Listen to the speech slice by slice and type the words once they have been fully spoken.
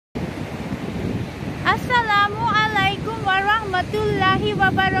warahmatullahi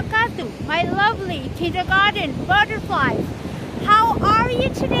wabarakatuh, my lovely kindergarten butterflies. How are you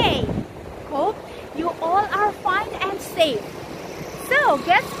today? Hope you all are fine and safe. So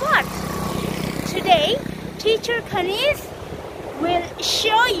guess what? Today, teacher Kaniz will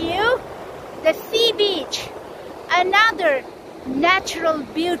show you the sea beach, another natural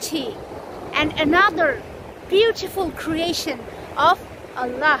beauty and another beautiful creation of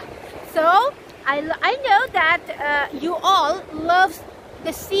Allah. So I know that you all love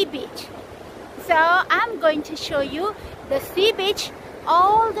the sea beach. So I'm going to show you the sea beach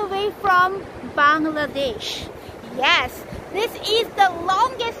all the way from Bangladesh. Yes, this is the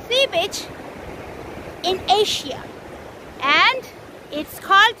longest sea beach in Asia, and it's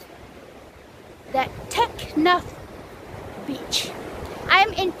called the Teknaf beach.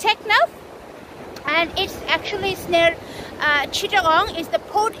 I'm in Teknaf, and it's actually near Chittagong is the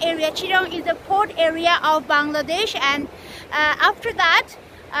port area. Chittagong is the port area of Bangladesh, and after that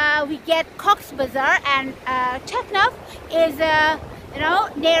we get Cox's Bazar, and Teknaf is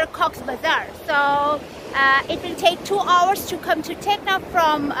near Cox's Bazar. So it will take 2 hours to come to Teknaf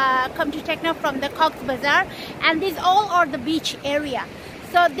from the Cox's Bazar, and these all are the beach area.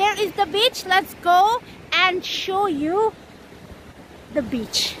 So there is the beach. Let's go and show you the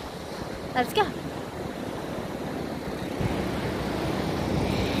beach. Let's go.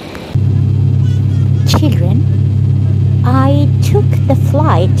 Children, I took the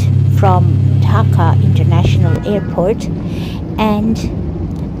flight from Dhaka International Airport, and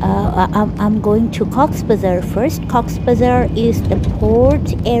I'm going to Cox's Bazar first. Cox's Bazar is the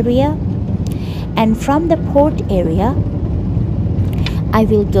port area, and from the port area I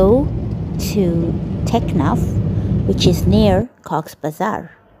will go to Teknaf, which is near Cox's Bazar.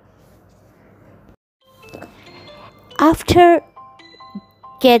 After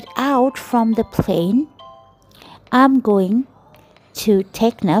get out from the plane, I'm going to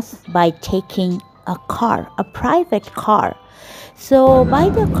Teknaf by taking a car, a private car. So by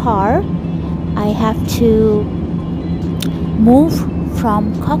the car, I have to move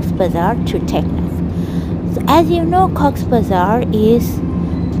from Cox's Bazar to Teknaf. So as you know, Cox's Bazar is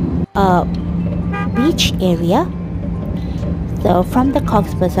a beach area. So from the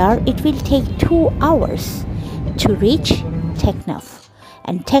Cox's Bazar, it will take 2 hours to reach Teknaf.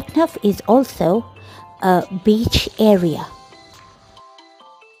 And Teknaf is also a beach area.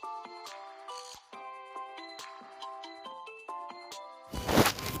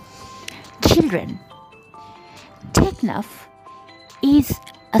 Children, Teknaf is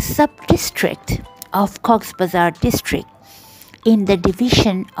a sub-district of Cox's Bazar district in the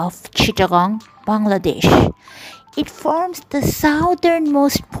division of Chittagong, Bangladesh. It forms the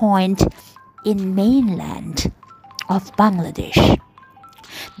southernmost point in mainland of Bangladesh.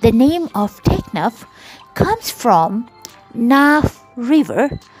 The name of Teknaf comes from Naf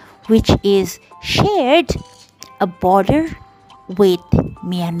River, which is shared a border with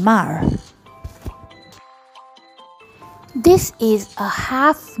Myanmar. This is a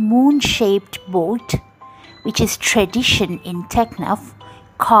half-moon-shaped boat, which is tradition in Teknaf,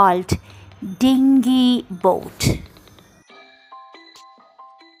 called dinghy boat.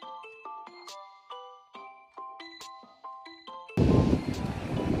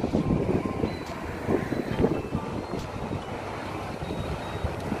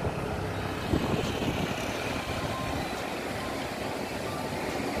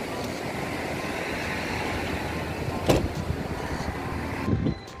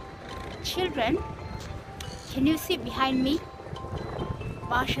 Children, can you see behind me?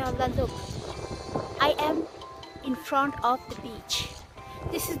 MashaAllah, look. I am in front of the beach.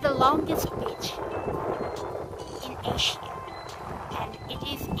 This is the longest beach in Asia, and it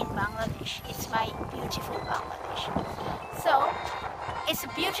is in Bangladesh. It's my beautiful Bangladesh. So it's a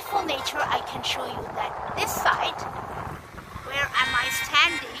beautiful nature. I can show you that this side, where am I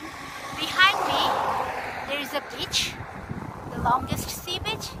standing? Behind me there is a beach, the longest sea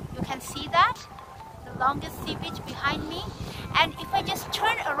beach. You can see that, the longest sea beach behind me. And if I just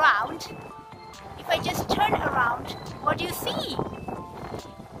turn around, what do you see?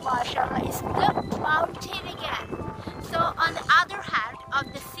 MashaAllah, it's the mountain again. So on the other hand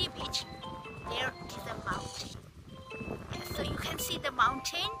of the sea beach, there is a mountain. Yes, so you can see the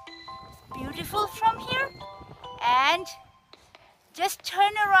mountain. It's beautiful from here. And just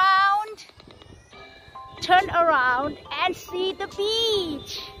turn around and see the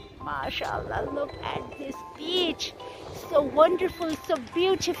beach. MashaAllah, look at this beach. So wonderful, so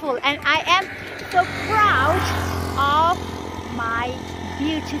beautiful, and I am so proud of my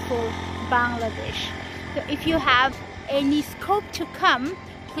beautiful Bangladesh. So if you have any scope to come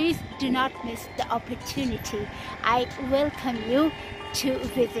please do not miss the opportunity. I welcome you to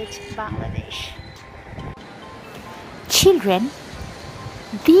visit Bangladesh. Children,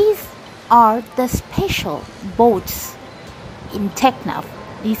 these are the special boats in Teknaf.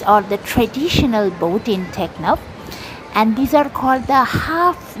 These are the traditional boat in Teknaf, and these are called the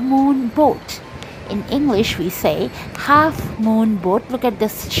half moon boat. In English we say half moon boat. Look at the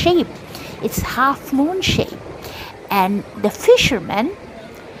shape, it's half moon shape. And the fishermen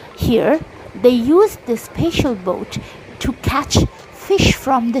here, they use this special boat to catch fish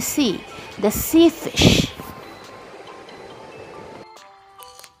from the sea fish.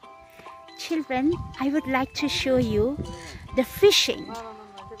 Children, I would like to show you the fishing.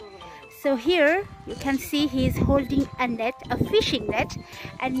 So here you can see he is holding a net, a fishing net,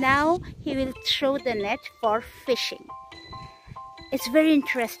 and now he will throw the net for fishing. It's very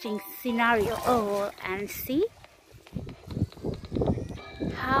interesting scenario. Oh, and see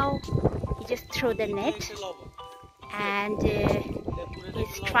how he just throw the net, and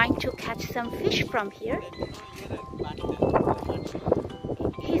he's trying to catch some fish from here.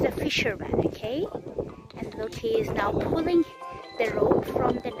 He's a fisherman, okay? And look, he is now pulling the rope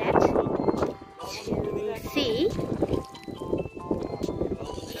from the net to see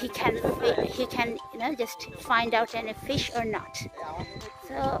he can just find out any fish or not.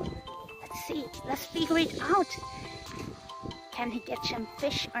 So let's see, let's figure it out. Can he get some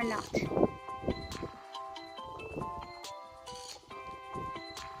fish or not?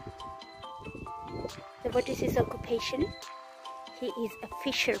 So what is his occupation? He is a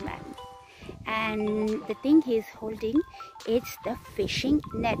fisherman, and the thing he is holding is the fishing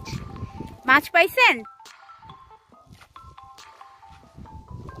net. Mach paisen?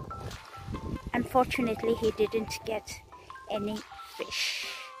 Unfortunately, he didn't get any fish.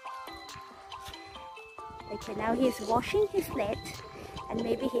 Okay, now he's washing his net, and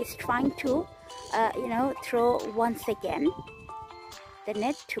maybe he's trying to throw once again the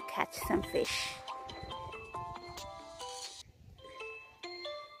net to catch some fish.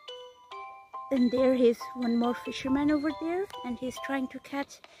 And there is one more fisherman over there, and he's trying to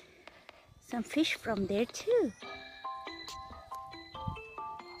catch some fish from there too.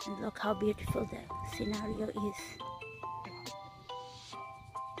 And look how beautiful the scenario is.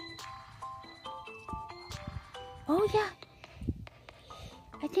 Oh yeah,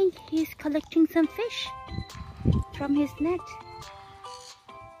 I think he's collecting some fish from his net.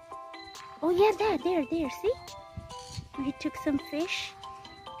 Oh yeah, there, see? He took some fish,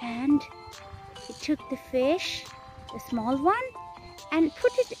 and he took the fish, the small one, and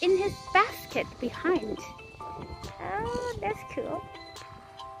put it in his basket behind. Oh, that's cool.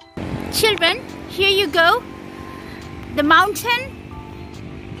 Children, here you go. The mountain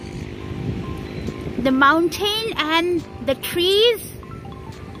and the trees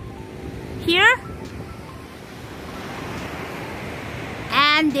here.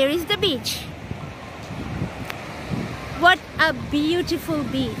 And there is the beach. What a beautiful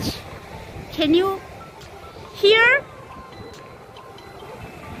beach. Can you hear?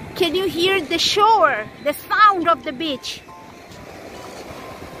 Can you hear the shore, the sound of the beach?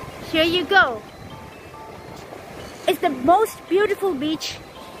 Here you go. It's the most beautiful beach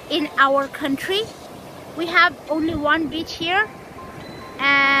in our country. We have only one beach here,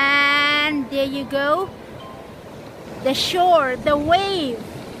 and there you go. The shore, the wave,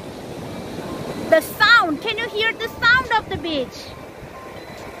 the sound. Can you hear the sound of the beach?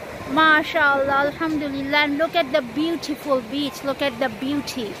 MashaAllah, Alhamdulillah. And look at the beautiful beach. Look at the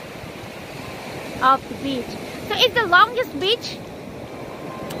beauty of the beach. So it's the longest beach,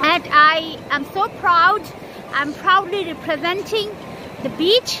 and I am so proud. I'm proudly representing the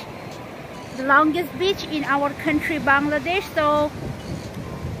beach, the longest beach in our country, Bangladesh. So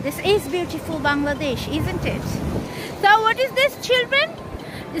this is beautiful Bangladesh, isn't it? So what is this, children?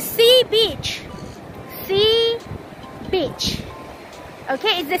 The sea beach. Sea beach.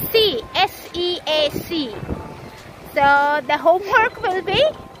 Okay, it's the sea, S-E-A-C. So the homework will be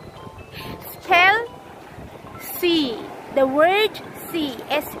spell sea, the word sea,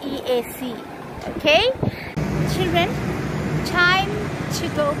 S-E-A-C. Okay, children, time to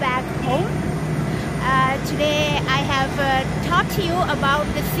go back home. Today I have taught you about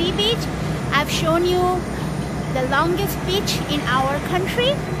the sea beach. I've shown you the longest beach in our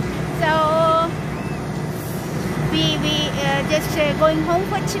country. So we just going home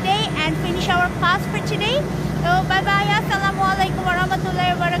for today and finish our class for today. So bye bye, assalamu alaikum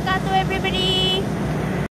warahmatullahi wabarakatuh everybody.